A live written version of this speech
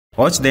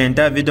Watch the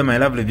entire video, my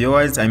lovely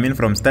viewers, I mean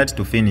from start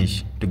to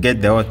finish, to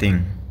get the whole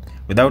thing.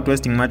 Without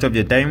wasting much of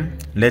your time,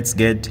 let's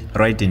get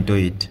right into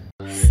it.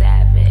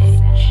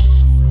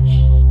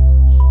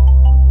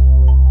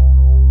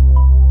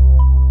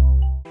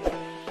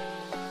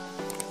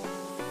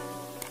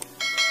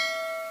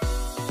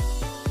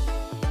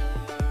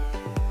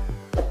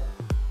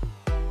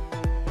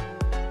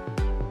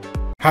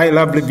 Hi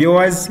lovely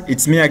viewers,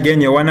 it's me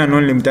again, your one and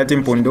only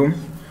Mutati Mpundu.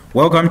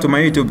 Welcome to my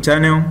YouTube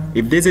channel.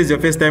 If this is your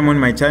first time on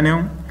my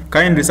channel,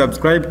 kindly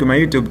subscribe to my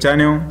YouTube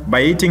channel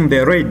by hitting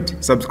the red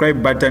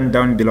subscribe button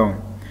down below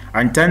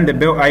and turn the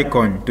bell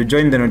icon to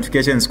join the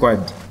notification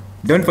squad.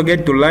 Don't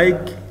forget to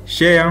like,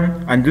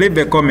 share and leave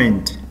a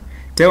comment.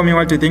 Tell me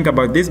what you think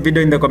about this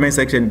video in the comment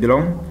section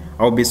below.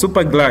 I'll be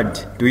super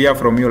glad to hear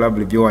from you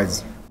lovely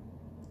viewers.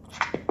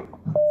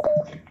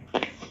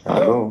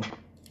 Hello.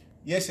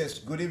 Yes,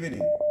 good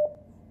evening.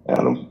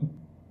 Hello.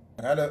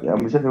 Hello. Yeah,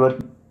 I'm just about.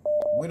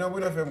 We know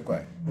from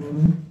Kwai.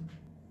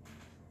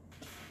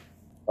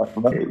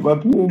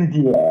 But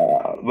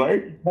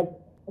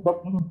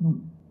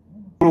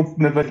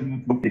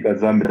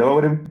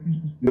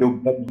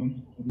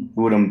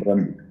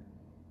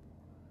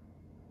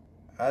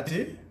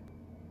Ati?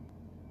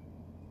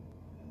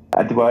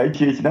 Ati vai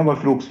che não vai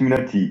ficar com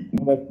Mutati.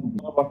 Não vai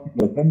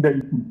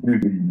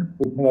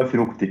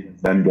ficar com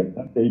Zambia.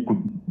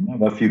 Não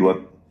vai ficar.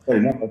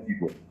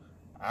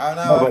 Ah,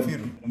 não vai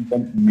ficar.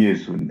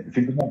 Mesmo.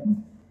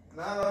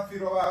 Não vai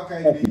ficar o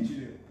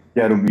cair.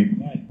 Quero me.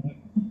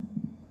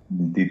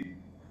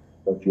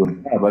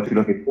 Vai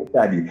ficar que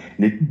Mutati.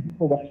 Ne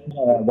tipo vai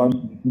ficar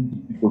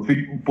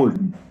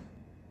positivo.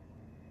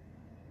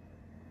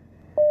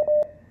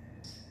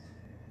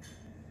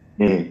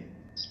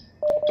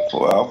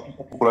 Foi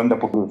procurando a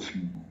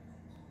população.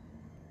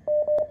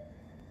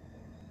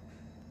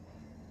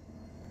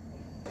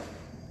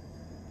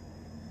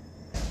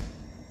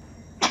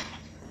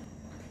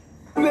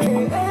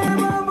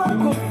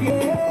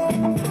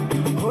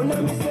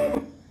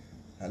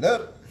 Hello.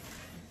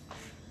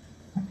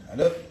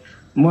 Hello.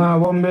 Mwa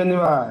bombeni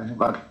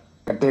ba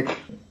kateka.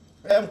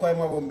 Mkwai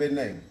mwa bombeni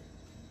nai.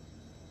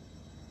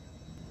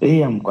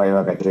 Mkwai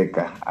wa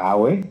kateka.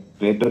 Awe,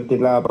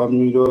 petotela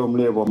pamiro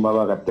mle bomba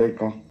ba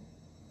kateka.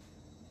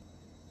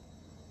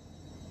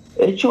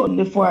 Echo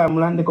ndefwa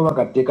mulande ko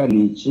bakateka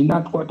ni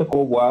china tkwate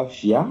ko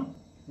bwafya.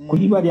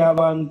 Kuliba lya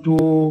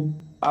abantu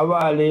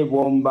abale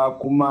bomba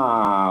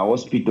kuma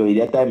hospital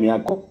ili time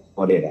yako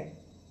kolera.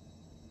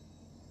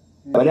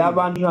 Bali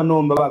abantu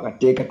nanomba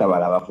bakateka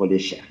tabala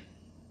bafolesha.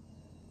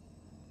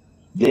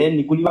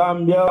 Then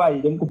kulibambya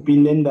bayile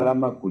nkupinde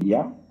ndalama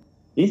kulya.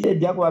 Ise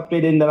jako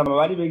bapede ndalama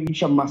bali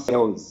begisha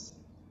masales.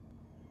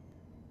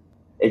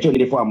 Echo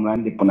ndefwa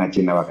mulande pona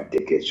china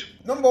bakateka echo.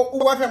 Nombo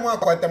uwafe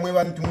mwakwata mwe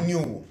bantu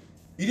mnyubu.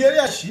 Ili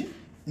yashi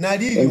na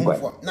lili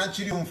umfwa na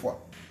chiri umfwa.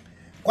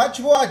 Kwa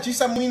chivo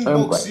achisa mu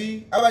inbox,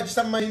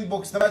 abachisa mu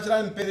inbox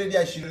nabachira mpere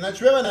ya shiro. Na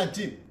chiweba na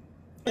team.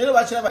 Elo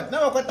bachira bati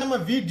na bakwata ma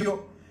video.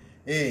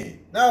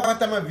 Na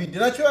bakwata ma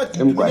video. Na chiweba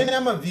tumenene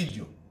ama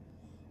video.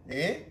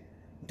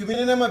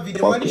 Tumenene ama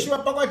video. Walishi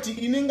wapakwati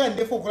ininga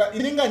ndefo kula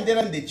ininga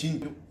ndera nde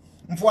chintu.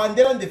 Mfwa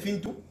ndera nde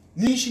fintu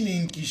nishi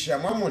ninkisha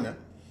mamona.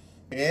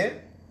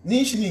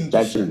 Nishi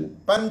ninkisha.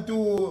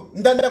 Pantu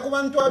ndanda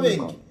kubantu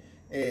abengi.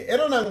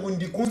 Ero nangu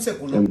ndikunse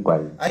kuno.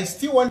 I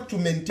still want to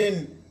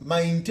maintain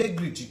my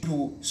integrity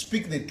to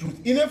speak the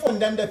truth. Inefo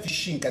ndanda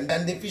fishinka,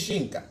 ndande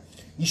fishinka.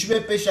 Nishube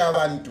pesha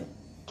abantu.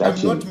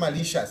 I'm not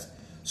malicious.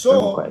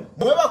 So,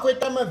 mweba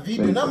kweta ma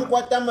video, na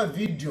mkwata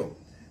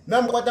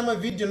ma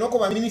video, noko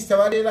wa minister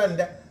wale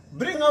landa,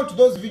 bring out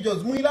those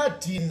videos,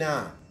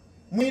 muiratina,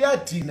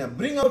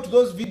 bring out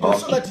those videos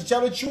so that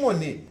icharo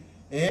chimone,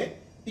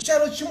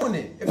 icharo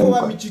chimone, efo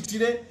wa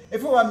michitire,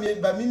 efo wa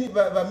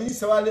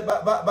minister wale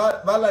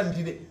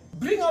balandire,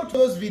 bring out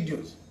those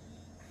videos.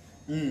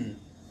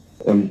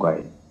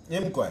 Mkwai.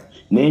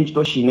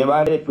 Nenchito shine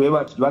bare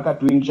tweba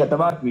vakatuingisha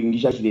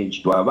tabatuingisha chile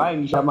nchito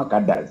abaingisha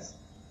makadazi.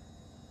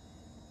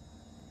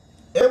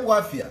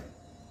 Ebwafya.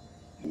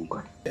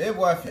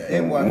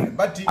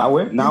 But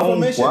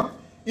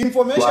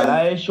information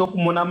wala esho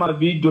kumona ma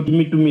video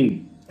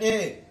tumitumini.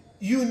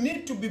 You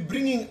need to be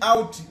bringing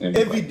out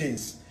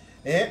evidence.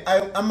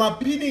 I'm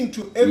appealing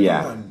to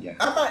everyone.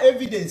 Ama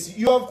evidence,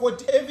 you have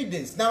got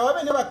evidence. Now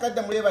I never cut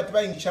them whatever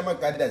tubaingisha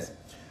makadazi.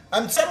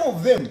 And some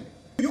of them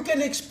you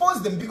can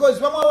expose them because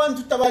mama want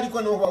to tabali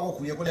kwa no wako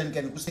kuya kuna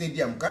nikani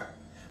kusaidia mka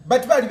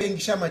but bali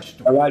bengisha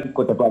machitu abali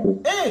kota pabo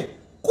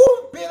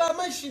kumpela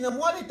mashina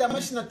mwaleta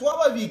mashina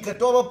twababika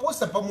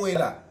twabaposta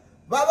pamwela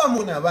baba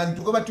muna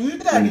abantu ko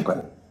batuyitaliko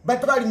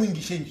but bali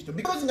mwingisha nchito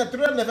because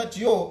ngatura na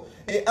fati yo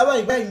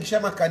abayi bayingisha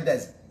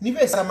makadazi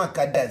nibesa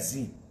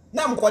makadazi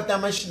namkwata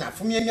mashina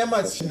fumye nyama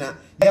mashina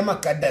ya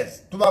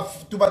makadazi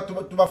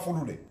tuba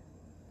fulule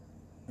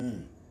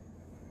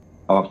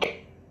okay.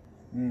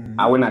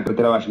 Awe na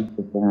totera washi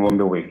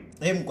kumombe we.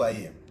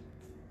 Mkwai.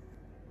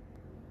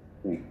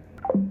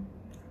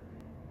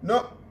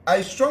 No,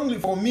 I strongly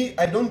for me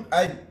I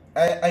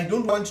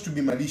don't want to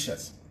be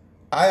malicious.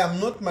 I am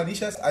not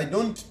malicious. I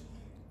don't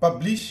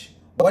publish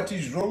what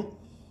is wrong.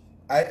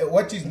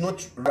 what is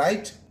not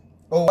right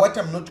or what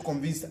I'm not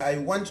convinced. I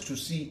want to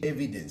see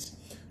evidence.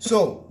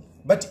 So,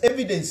 but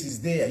evidence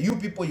is there. You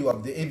people, you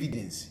have the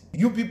evidence.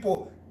 You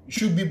people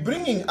should be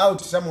bringing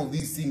out some of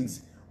these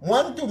things.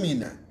 Mwantu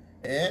mina,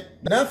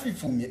 nafi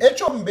fumi.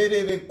 Echo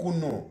mberere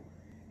kuno.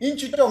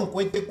 Inchito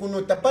nkwete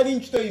kuno. Tapali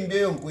inchito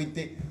imbeyo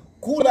nkwete.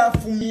 Kula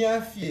fumi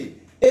afye.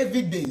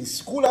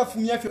 Evidence. Kula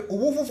fumi afye.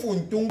 Uwufu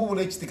funtungu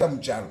ule chitika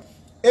mcharo.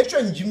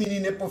 Echo njimini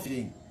nepo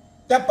fye.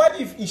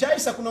 Tapali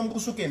inshaisa kuna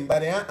mkusuke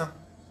mbare.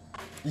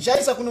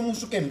 Inshaisa kuna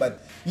mkusuke mbare.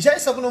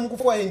 Inshaisa kuna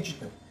mkufuwa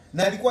inchito.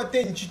 Na alikuwa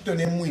te inchito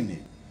ne mwine.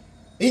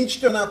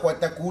 Inchito na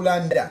kwata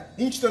kulanda.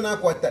 Inchito na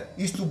kwata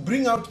is to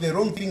bring out the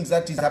wrong things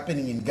that is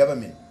happening in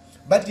government.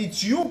 But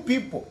it's you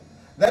people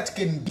that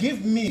can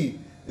give me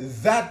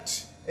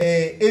that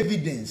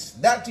evidence,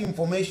 that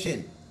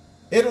information.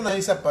 Ero na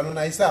isa pano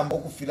na isa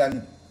amboku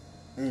filani.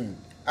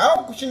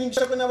 Au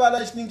kushiningisha kuna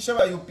wala shiningisha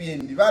wa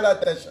UPND. Wala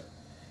tasha.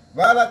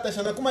 Wala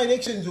tasha na kuma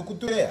elections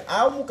ukutulea.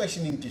 Au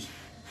mukashiningisha.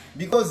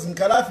 Because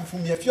nkalafi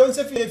fumia.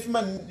 Fionse file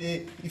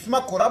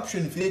ifima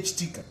corruption file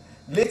chitika.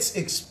 Let's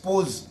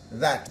expose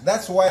that.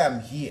 That's why I'm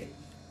here.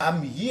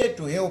 I'm here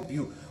to help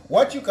you.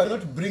 What you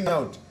cannot bring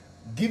out,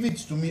 give it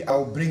to me,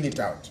 I'll bring it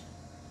out.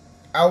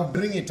 I'll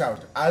bring it out.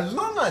 As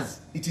long as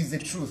it is the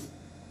truth.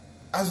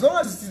 As long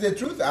as it is the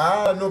truth,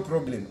 no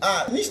problem.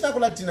 Nishna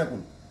kula tina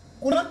kun.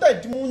 Kunota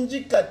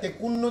itimunjika te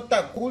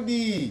kunota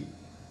kuli.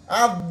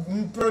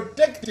 I'm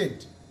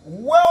protected.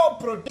 Well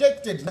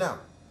protected now.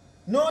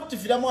 Not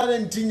if you don't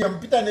want to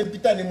mpita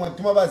ne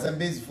mwatuma ba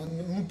Zambezi.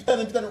 Mpita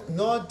ne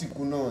not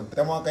kuno.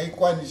 Tamwaka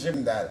ikwanishe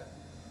mdala.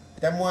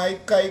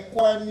 Tamwaka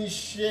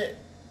ikwanishe.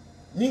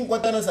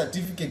 Ninkwatana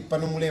certificate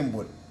pano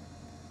mulembo.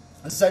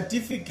 A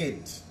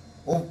certificate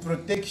of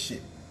protection.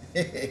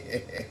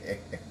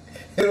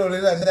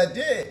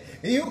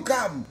 You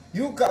come.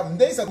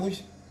 There is a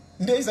kush.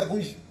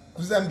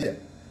 Kuzambia.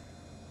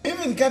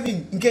 Even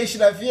coming in case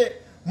you have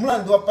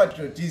Mulandwa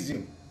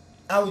patriotism.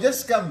 I will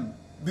just come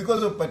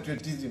because of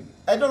patriotism.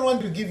 I don't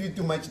want to give you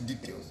too much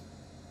details.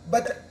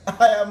 But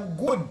I am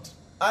good.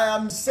 I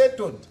am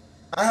settled.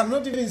 I am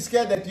not even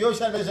scared that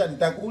Yoshadashan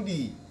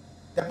Takudi.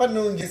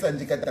 Tapano ngesa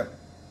njikata.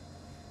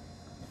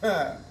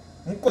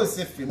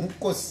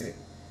 Mukose.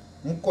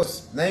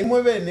 Na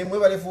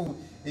imweba lefu,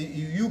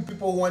 you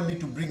people want me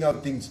to bring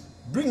out things.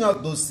 Bring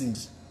out those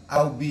things.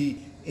 I'll be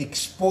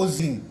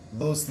exposing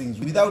those things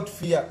without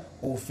fear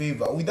or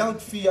favor.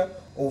 Without fear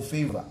or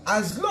favor.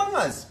 As long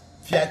as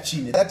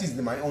Fiachine, that is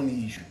my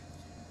only issue.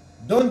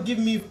 Don't give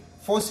me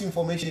false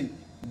information.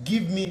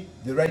 Give me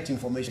the right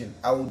information.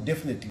 I will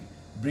definitely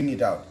bring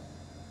it out.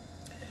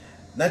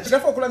 Na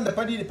chirafa kulanda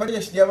padi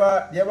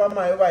yaba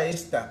mayoba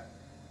Esther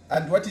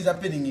and what is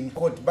happening in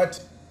court. But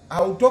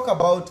I will talk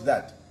about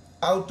that.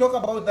 I'll talk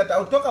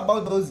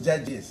about those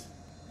judges.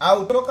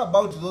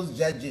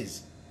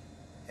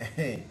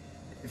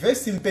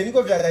 First in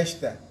Peniko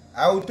Vyarashta,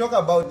 I will talk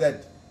about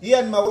that.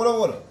 Ian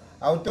Maworo,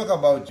 I will talk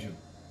about you.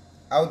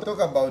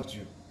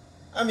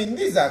 I mean,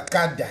 these are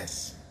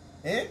cadres.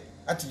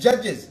 At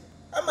judges.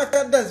 I'm a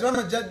cadres, I'm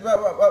a judge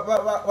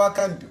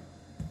wakantu.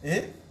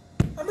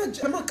 I'm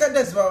a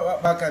cadres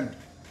wakantu.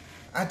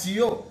 At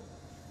you.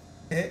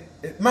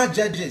 My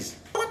judges.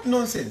 What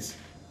nonsense.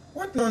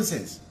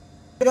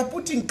 They are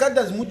putting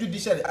cadres mu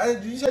judiciary.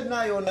 Judiciary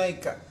na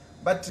yonaika.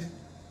 But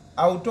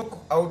I will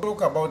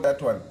talk about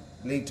that one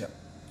later.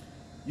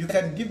 You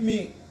can give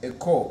me a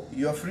call.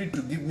 You are free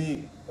to give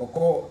me a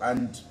call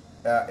and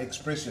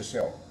express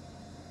yourself.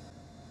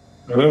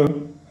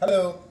 Hello.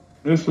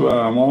 This was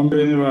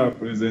Mawombe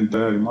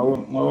presenter.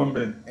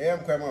 Mawombe.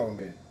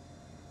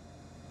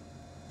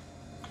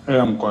 I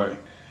am quiet.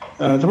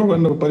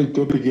 Talking about the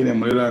topic in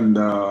Maryland,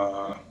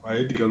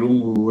 Edgar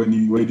Lungu when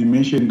he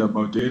mentioned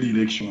about the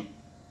election,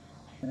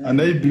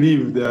 and I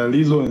believe there are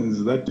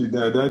reasons that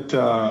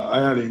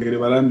Ireland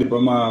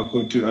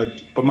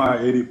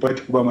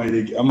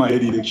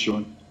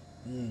election,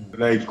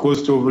 like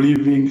cost of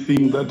living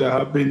things that are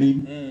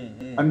happening.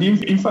 And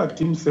in fact,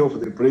 himself,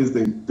 the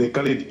president, the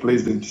current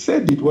president,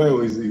 said it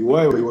while he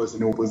was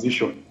in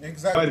opposition.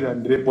 Exactly.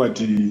 And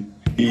election.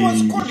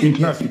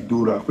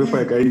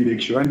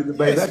 And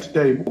by that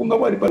time,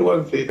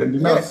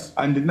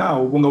 and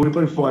now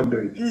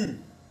 400.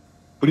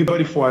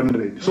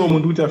 400. So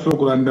Mutati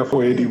aflokulanda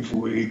for it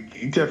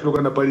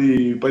aflokanda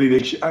pari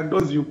election. And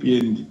those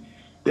UPND,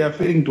 they are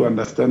failing to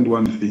understand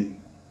one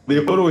thing.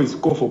 They always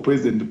call for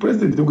president. The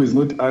president is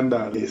not under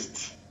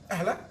arrest.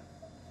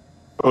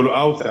 Or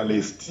out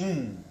arrest.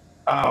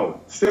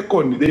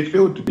 Second, they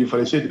fail to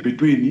differentiate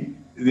between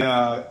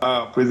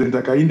President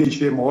Hakainde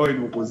Hichilema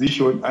in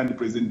opposition and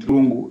President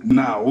Lungu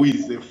now, who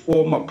is the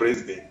former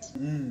president.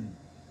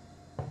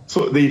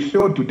 So they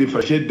fail to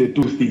differentiate the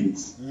two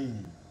things.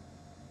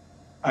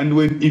 And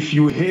if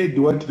you heard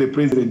what the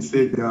president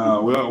said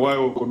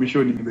while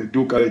commissioning the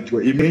two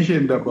characters, he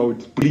mentioned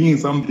about bringing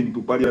something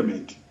to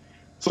parliament.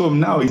 So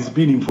now he's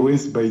been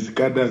influenced by his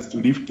cadres to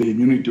lift the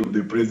immunity of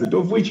the president,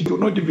 of which it will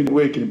not even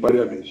work in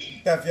parliament.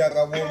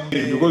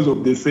 Because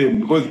of the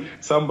same, because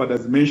somebody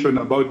has mentioned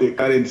about the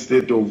current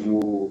state of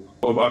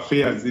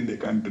affairs in the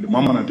country.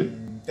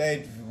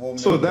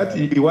 So that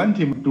you want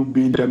him to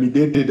be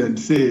intimidated and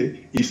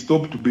say he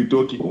stopped to be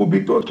talking. Who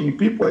be talking?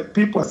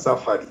 People are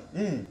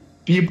suffering.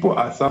 People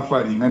are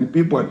suffering and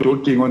people are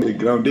talking on the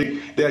ground.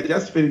 They are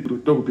just failing to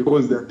talk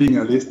because they are being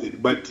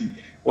arrested. But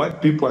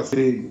what people are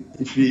saying,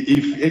 if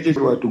HH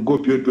were to go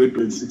beyond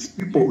 2026,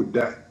 people would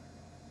die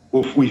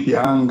with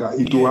hunger.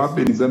 It will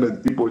happen in Zambia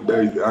that people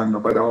die with hunger.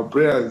 But our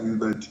prayers is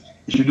that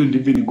it shouldn't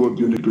even go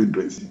beyond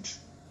 2026.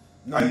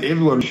 No. And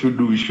everyone should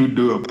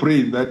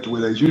pray that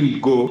way. I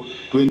shouldn't go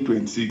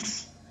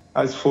 2026.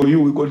 As for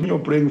you, we continue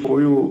praying for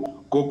you,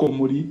 Koko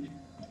Muri.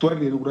 There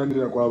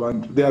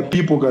are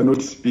people who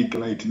cannot speak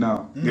right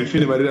now. That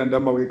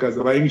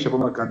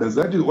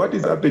is what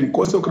is happening.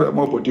 Also,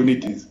 more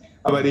opportunities.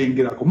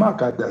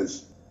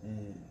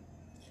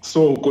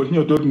 So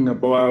continue talking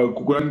about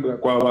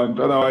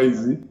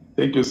otherwise.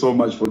 Thank you so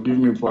much for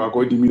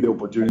according me the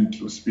opportunity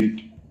to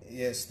speak.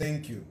 Yes,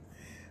 thank you.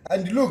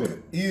 And look,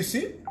 you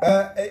see,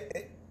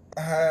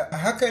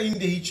 Hakainde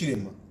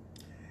Hichilema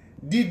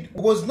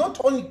was not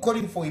only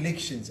calling for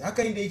elections.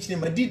 Hakainde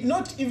Hichilema did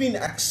not even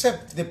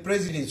accept the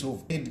presidency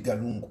of Edgar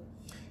Lungu.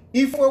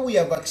 If we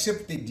have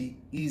accepted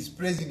his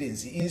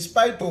presidency, in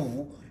spite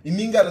of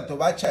Imingara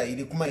Tobacha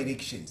Ilekuma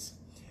elections,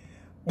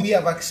 we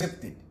have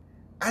accepted.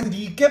 And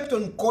he kept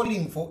on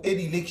calling for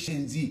any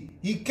elections.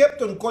 He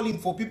kept on calling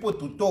for people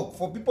to talk,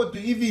 for people to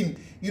even,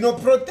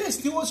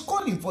 protest. He was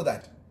calling for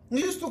that.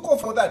 He used to call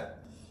for that.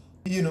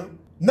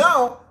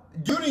 Now,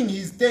 during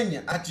his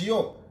tenure at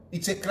Yo,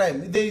 it's a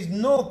crime. There is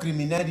no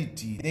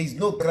criminality. There is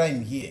no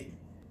crime here.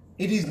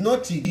 It is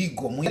not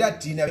illegal.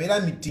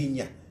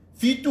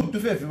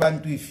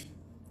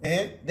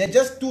 They're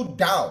just too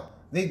down.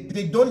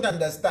 They don't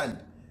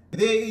understand.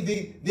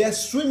 They are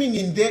swimming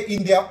in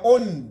their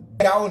own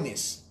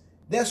downness.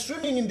 They are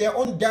swimming in their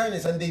own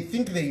downness and they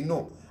think they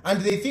know.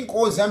 And they think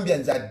all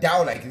Zambians are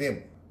down like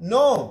them.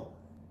 No.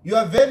 You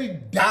are very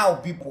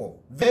down people.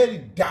 Very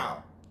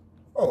down.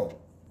 Oh,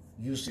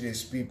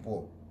 useless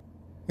people.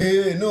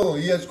 Hey, no,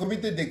 he has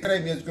committed the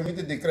crime. He has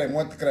committed the crime.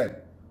 What crime?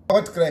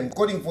 What crime?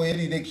 Calling for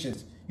early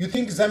elections. You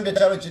think Zambia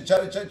chalo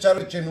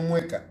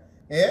chenumweka?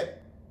 Eh?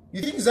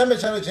 You think Zambia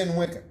chalo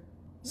chenumweka?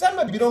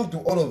 Zambia belongs to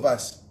all of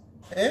us.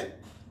 Eh?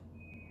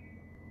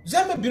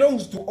 Zambia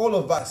belongs to all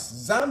of us.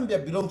 Zambia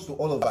belongs to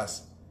all of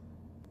us.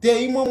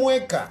 Te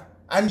imomweka.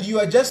 And you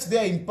are just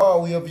there in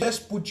power. We have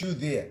just put you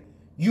there.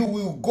 You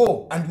will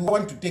go and we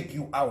want to take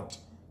you out.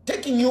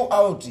 Taking you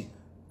out,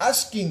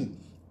 asking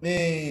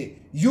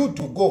you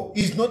to go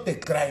is not a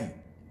crime.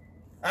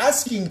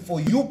 Asking for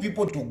you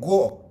people to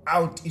go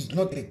out is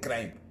not a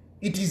crime.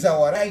 It is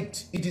our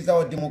right. It is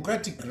our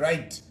democratic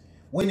right.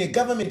 When a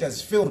government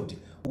has failed,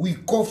 we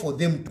call for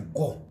them to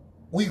go.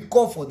 We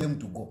call for them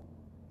to go.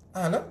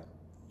 Ana?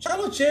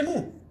 Chalo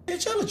chenu.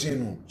 Chalo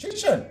chenu.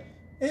 Chichan.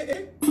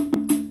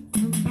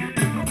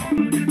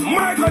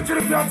 My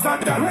country,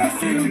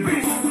 rest in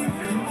peace.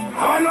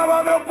 Wana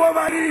baba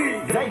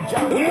povari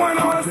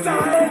Mwana wa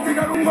star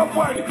Edgar Lungu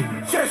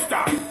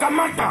Chesta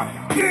Kamata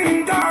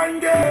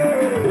Kingange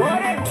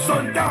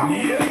Sonda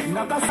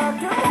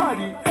Nakasake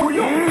Wadi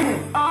Uyo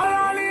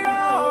Alalilo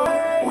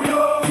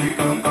Uyo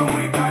Chikongo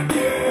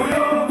Mwikate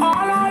Uyo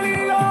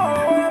Alalilo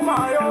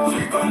Mayo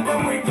Chikongo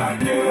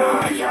Mwikate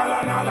Ayala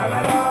la la la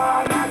la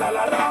la la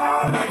la la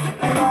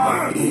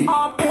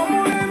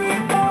Apomule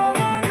Mito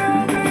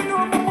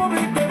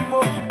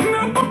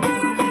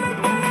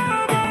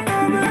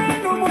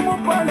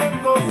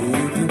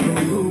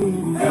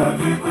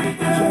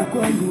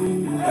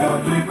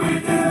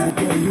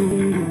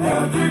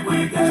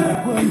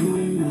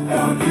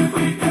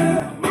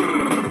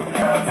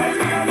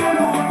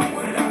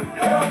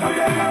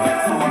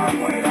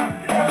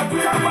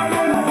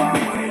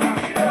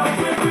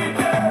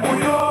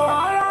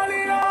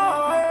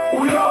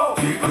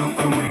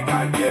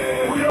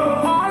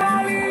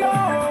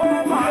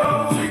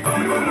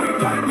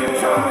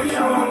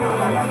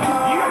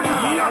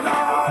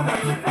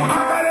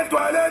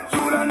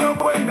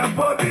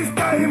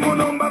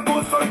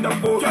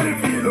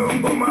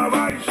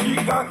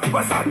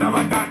Basata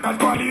batata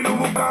twali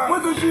lubuka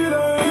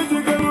Wazushira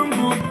Edgar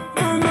Lungu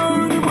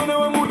Ena ni mwana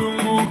wa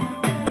mulungu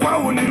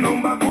Wauni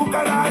numba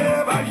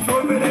kukalare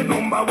Bashobele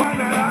numba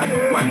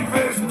wanarare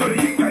Manifesto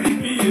inga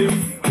EPF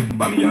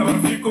Bamya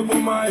wafiko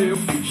pumaef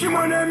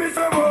Shimone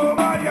misabo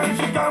Bari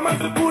anshika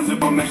Masipuzi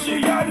pumeshi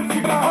yadi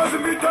fika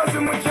Hospitals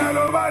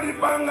mchalo Bari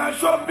panga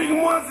Shopping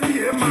mwazi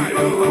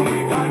Emayo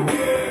Mwikande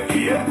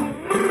Yeah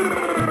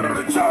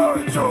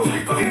Chocho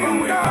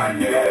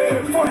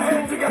Inganye For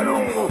Edgar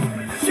Lungu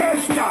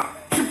Chesta,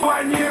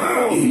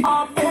 Chupanyemo,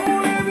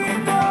 Apole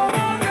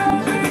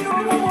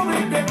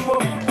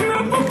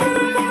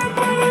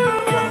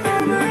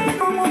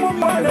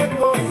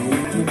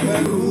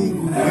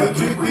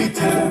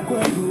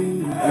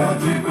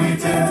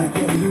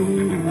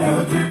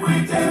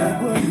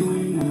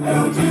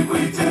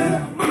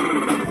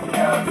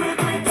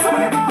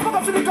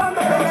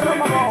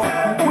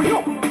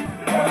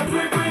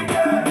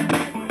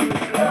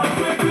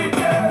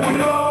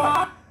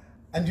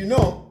And you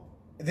know,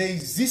 there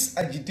is this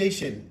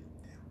agitation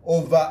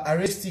of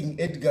arresting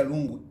Edgar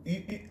Lungu.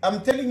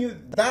 I'm telling you,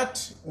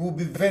 that will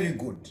be very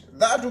good.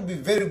 That will be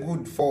very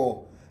good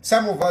for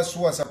some of us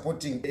who are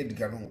supporting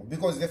Edgar Lungu.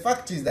 Because the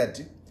fact is that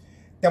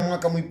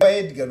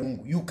Edgar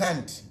Lungu, you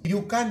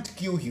can't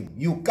kill him.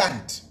 You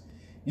can't.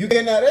 You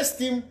can arrest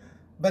him,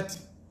 but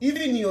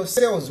even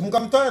yourselves,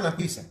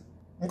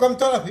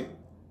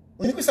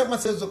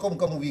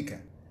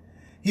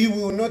 he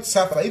will not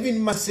suffer. Even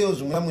Maseos,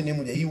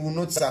 he will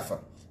not suffer.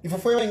 If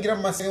for you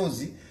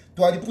Maseos,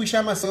 to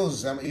adipusha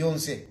Maseos,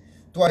 Yonse,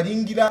 to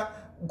adingira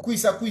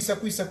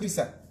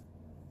kwisa.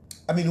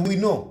 I mean, we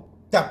know.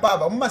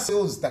 Tapaba,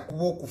 Maseos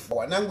takuwoku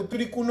for. Nangu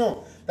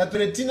turikuno,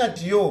 taturetina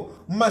tiyo,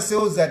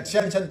 Maseos at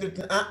Shanchan.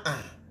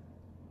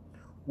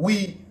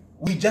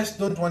 We just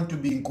don't want to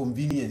be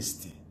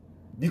inconvenienced.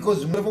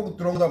 Because we never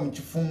tronga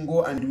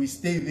mchifungo and we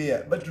stay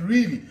there. But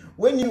really,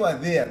 when you are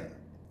there,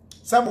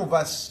 some of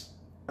us,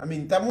 I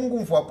mean, tamungu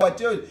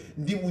mfuapate,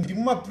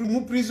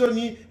 ndimu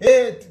prisoni,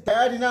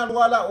 tayari na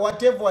alwala,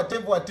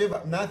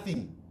 whatever,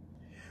 nothing.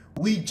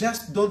 We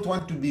just don't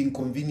want to be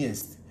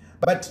inconvenienced.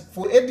 But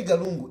for Edgar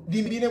Lungu,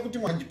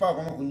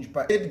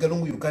 Edgar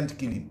Lungu, you can't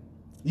kill him.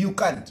 You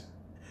can't.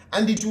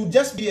 And it will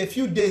just be a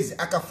few days,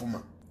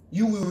 akafuma.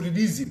 You will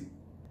release him.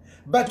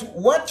 But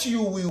what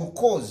you will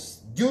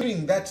cause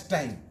during that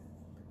time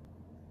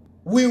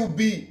will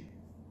be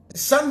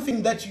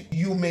something that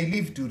you may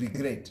live to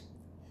regret.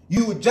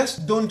 You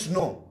just don't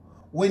know.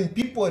 When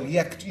people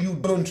react, you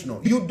don't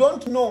know. You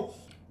don't know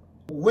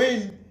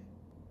when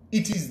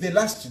it is the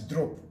last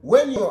drop.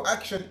 When your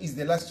action is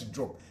the last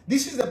drop.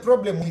 This is the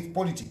problem with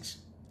politics.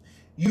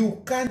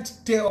 You can't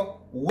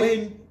tell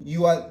when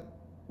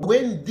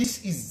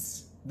this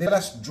is the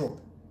last drop.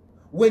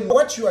 When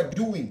what you are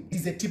doing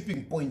is a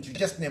tipping point, you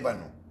just never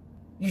know.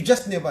 You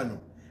just never know.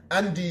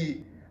 And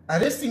the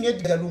arresting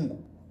Edgar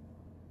Lungu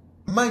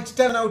might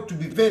turn out to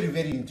be very,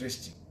 very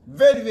interesting.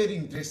 Very, very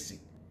interesting.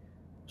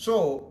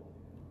 So,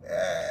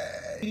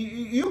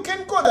 you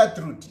can go that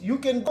route. You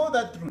can go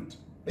that route.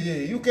 Yeah,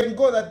 you can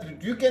go that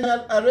route. You can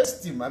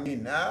arrest him. I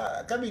mean,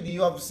 Kamidi,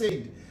 you have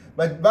said,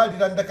 but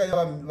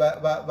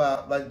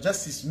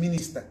Justice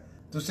Minister,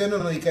 to say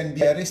no, he can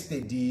be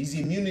arrested. His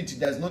immunity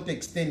does not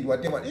extend,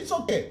 whatever. It's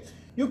okay.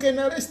 You can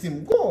arrest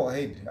him. Go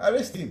ahead.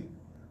 Arrest him.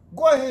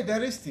 Go ahead,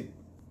 arrest him.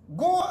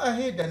 Go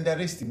ahead and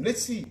arrest him.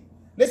 Let's see.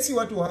 Let's see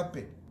what will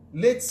happen.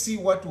 Let's see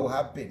what will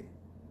happen.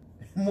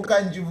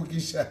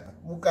 Mukanjibukisha.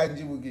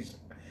 Mukanjibukisha.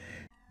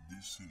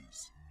 This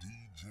is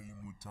DJ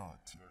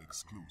Mutati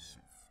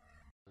exclusive.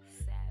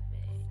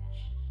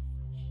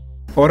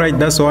 Alright,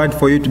 that's all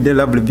for you today,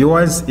 lovely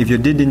viewers. If you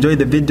did enjoy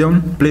the video,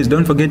 please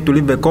don't forget to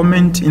leave a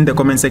comment in the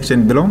comment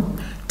section below.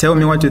 Tell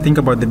me what you think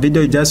about the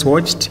video you just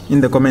watched in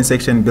the comment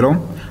section below.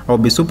 I'll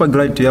be super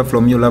glad to hear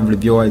from you, lovely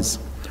viewers.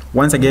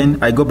 Once again,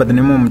 I go by the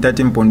name of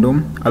Mutati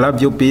Mpundu. I love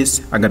you,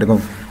 peace, I gotta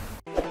go.